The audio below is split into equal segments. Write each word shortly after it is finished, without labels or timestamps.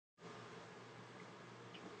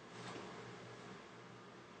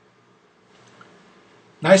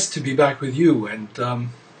Nice to be back with you, and I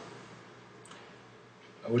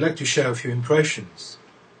would like to share a few impressions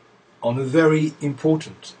on a very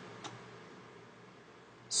important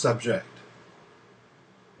subject.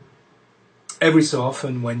 Every so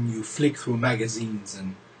often when you flick through magazines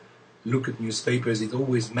and look at newspapers, it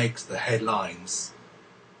always makes the headlines.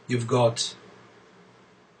 You've got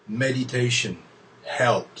meditation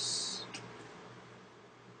helps.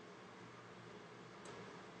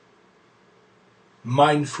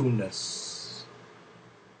 Mindfulness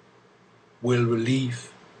will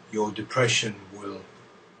relieve your depression, will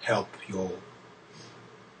help your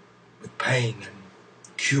with pain and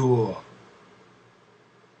cure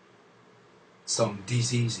some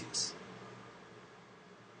diseases.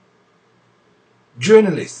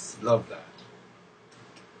 Journalists love that.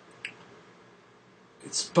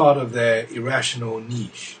 It's part of their irrational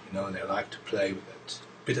niche, they like to play with it.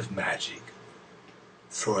 Bit of magic,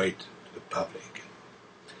 throw it to the public.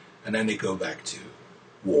 And then they go back to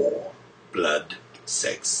war, blood,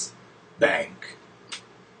 sex, bank,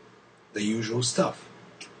 the usual stuff.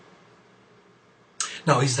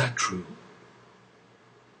 Now, is that true?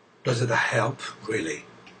 Does it help, really?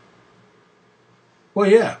 Well,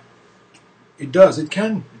 yeah, it does. It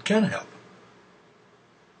can help.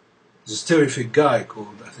 There's a terrific guy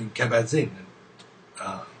called, I think, Kabat-Zinn,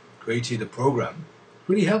 created a program.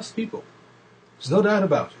 It really helps people. There's no doubt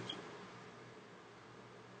about it.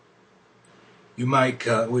 You might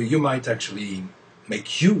actually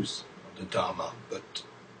make use of the Dharma, but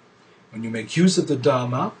when you make use of the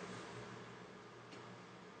Dharma,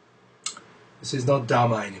 this is not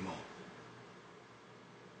Dharma anymore.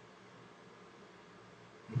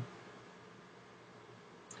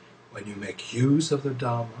 When you make use of the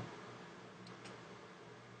Dharma,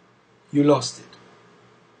 you lost it.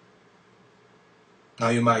 Now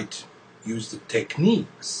you might use the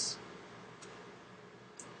techniques,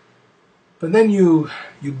 but then you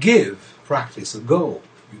give practice a goal.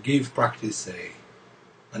 You give practice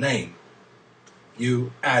an aim.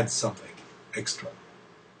 You add something extra.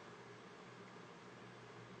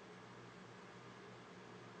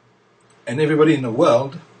 And everybody in the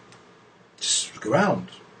world, just look around.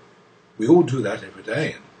 We all do that every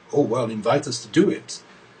day, and the whole world invites us to do it.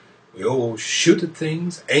 We all shoot at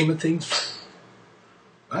things, aim at things.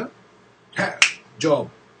 Huh? Job,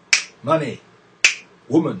 money,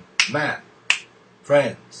 woman, man,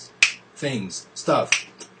 friends, things, stuff.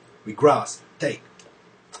 We grasp, take,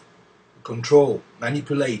 control,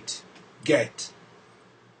 manipulate, get.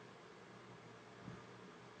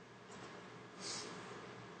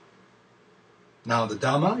 Now the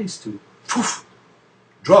Dharma is to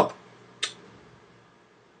drop,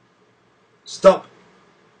 stop,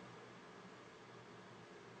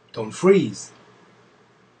 don't freeze.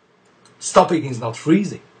 Stopping is not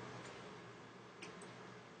freezing.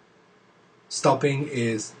 Stopping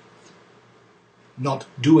is not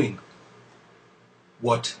doing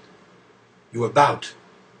what you're about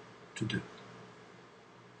to do.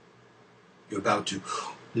 You're about to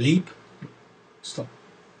leap, stop,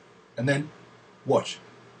 and then watch,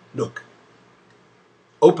 look,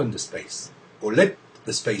 open the space, or let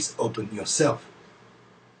the space open yourself.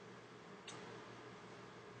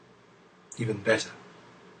 Even better,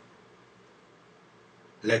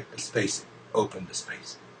 let the space open the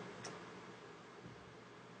space.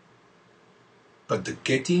 But the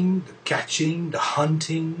getting, the catching, the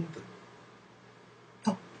hunting,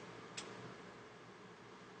 no.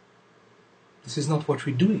 This is not what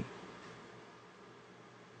we're doing.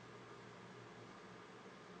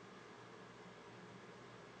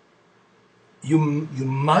 You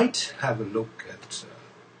might have a look at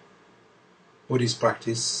Buddhist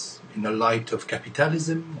practice in the light of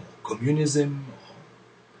capitalism or communism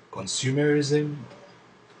or consumerism.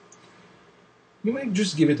 You might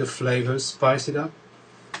just give it a flavor, spice it up.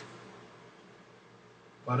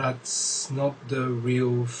 But that's not the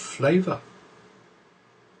real flavor.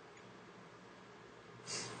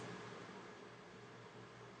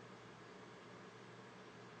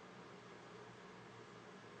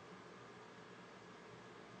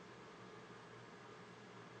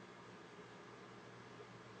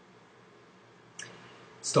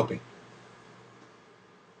 Stopping.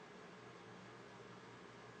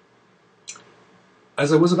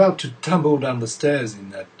 As I was about to tumble down the stairs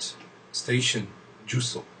in that station,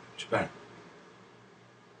 Juso, Japan,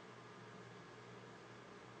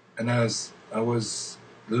 and as I was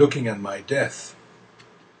looking at my death,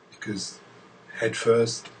 because head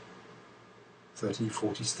first, 30,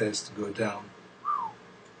 40 stairs to go down,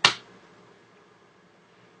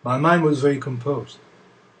 my mind was very composed.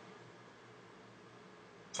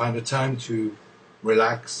 Find a time to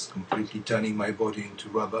relax, completely turning my body into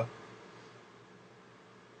rubber,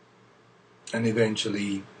 and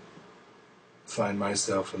eventually find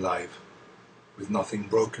myself alive with nothing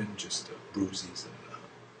broken, just bruises and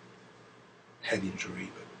head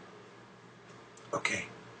injury. But okay.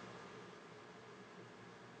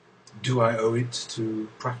 Do I owe it to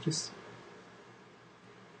practice?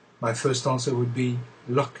 My first answer would be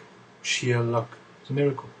luck, sheer luck. It's a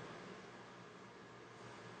miracle.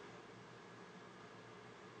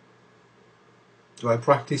 Do I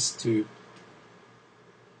practice to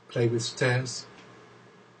play with stairs,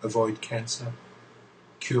 avoid cancer,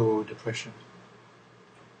 cure depression?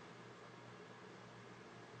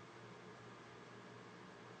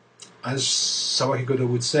 As Sawahikodo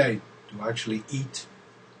would say, do I actually eat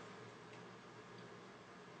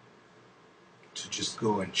to just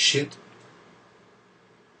go and shit?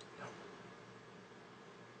 No.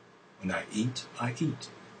 When I eat, I eat.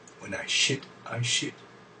 When I shit, I shit.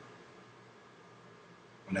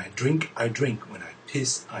 When I drink, I drink. When I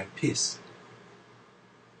piss, I piss.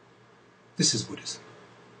 This is Buddhism.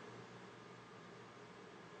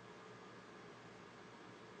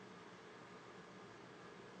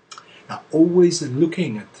 Now, always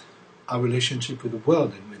looking at our relationship with the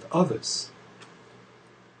world and with others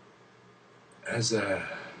as a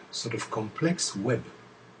sort of complex web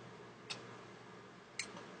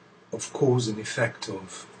of cause and effect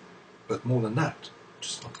of, but more than that,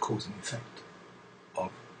 just not cause and effect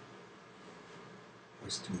of,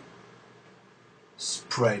 was to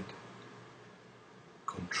spread,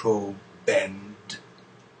 control, bend,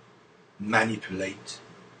 manipulate.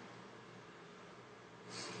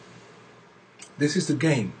 This is the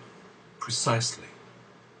game, precisely,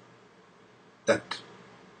 that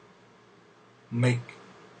make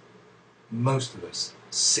most of us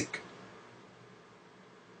sick.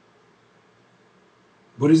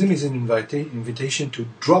 Buddhism is an invitation to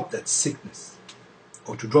drop that sickness,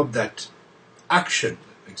 or to drop that action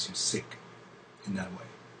that makes you sick in that way.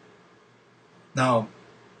 Now,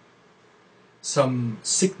 some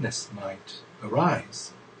sickness might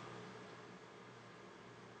arise.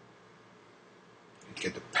 You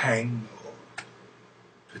get a pang, or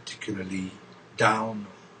particularly down,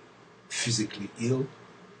 or physically ill.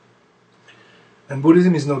 And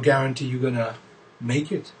Buddhism is no guarantee you're going to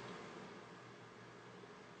make it.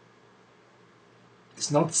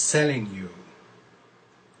 It's not selling you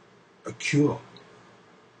a cure.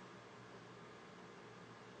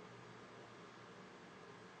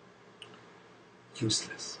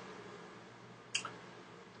 Useless.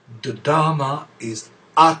 The Dharma is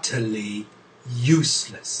utterly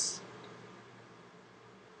useless.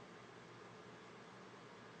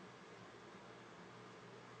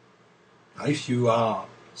 Now, if you are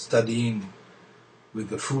studying with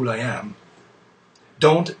the fool I am,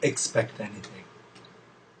 don't expect anything.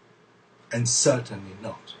 And certainly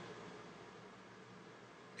not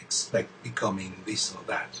expect becoming this or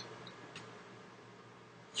that.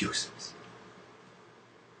 Useless.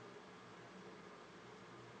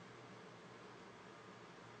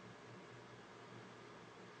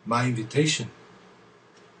 My invitation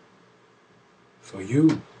for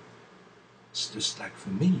you, it's just like for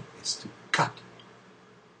me, is to cut,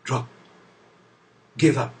 drop,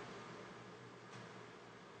 give up.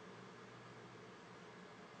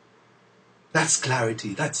 That's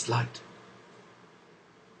clarity, that's light.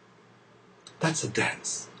 That's a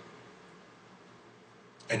dance.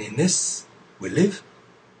 And in this we live,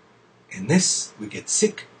 in this we get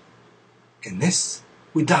sick, in this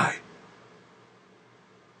we die.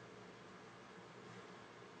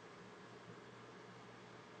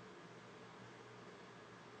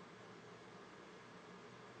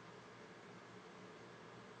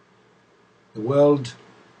 The world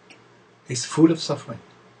is full of suffering.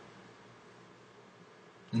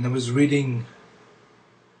 And I was reading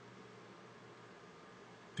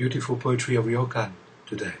beautiful poetry of Ryokan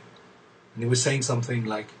today. And he was saying something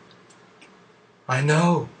like, I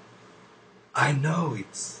know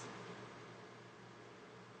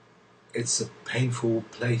it's a painful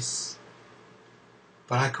place,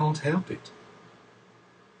 but I can't help it.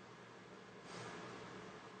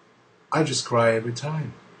 I just cry every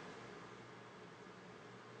time.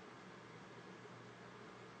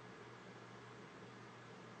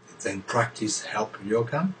 Then practice help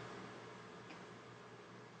Ryokan?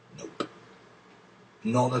 Nope.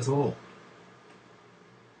 Not at all.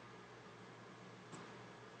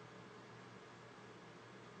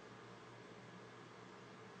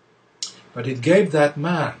 But it gave that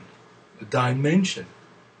man a dimension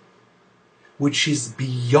which is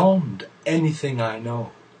beyond anything I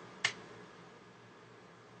know.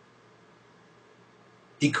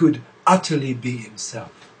 He could utterly be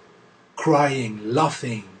himself, crying,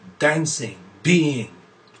 laughing, dancing, being,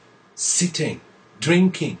 sitting,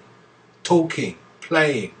 drinking, talking,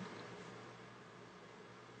 playing,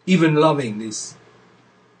 even loving this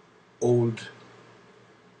old,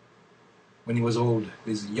 when he was old,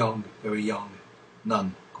 this young, very young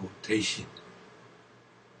nun called Teishin.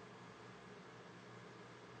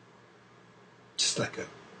 Just like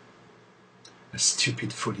a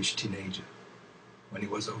stupid, foolish teenager when he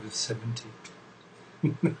was over 70.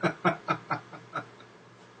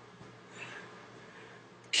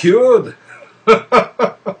 Cured?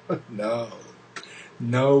 No,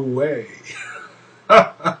 no way.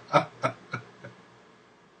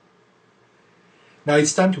 Now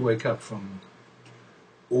it's time to wake up from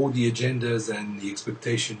all the agendas and the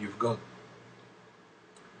expectation you've got.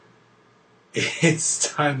 It's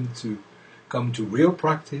time to come to real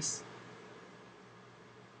practice.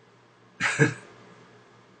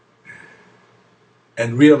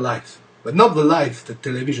 And real life. But not the life that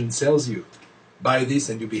television sells you. Buy this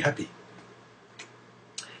and you'll be happy.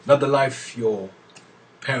 Not the life your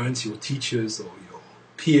parents, your teachers, or your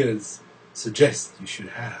peers suggest you should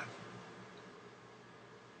have.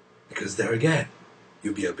 Because there again,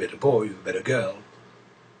 you'll be a better boy, a better girl.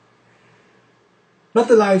 Not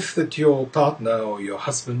the life that your partner or your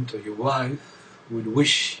husband or your wife would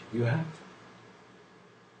wish you have.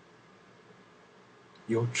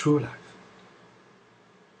 Your true life.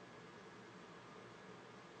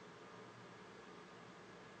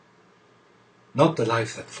 Not the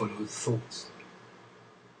life that follows thoughts,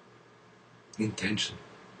 intention,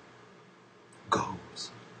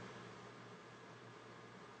 goals.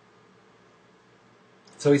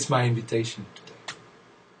 So it's my invitation today.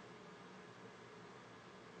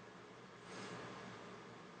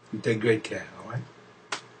 You take great care, all right?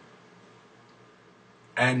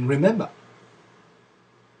 And remember,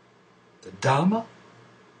 the Dharma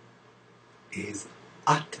is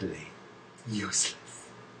utterly useless.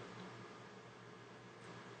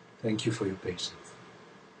 Thank you for your patience.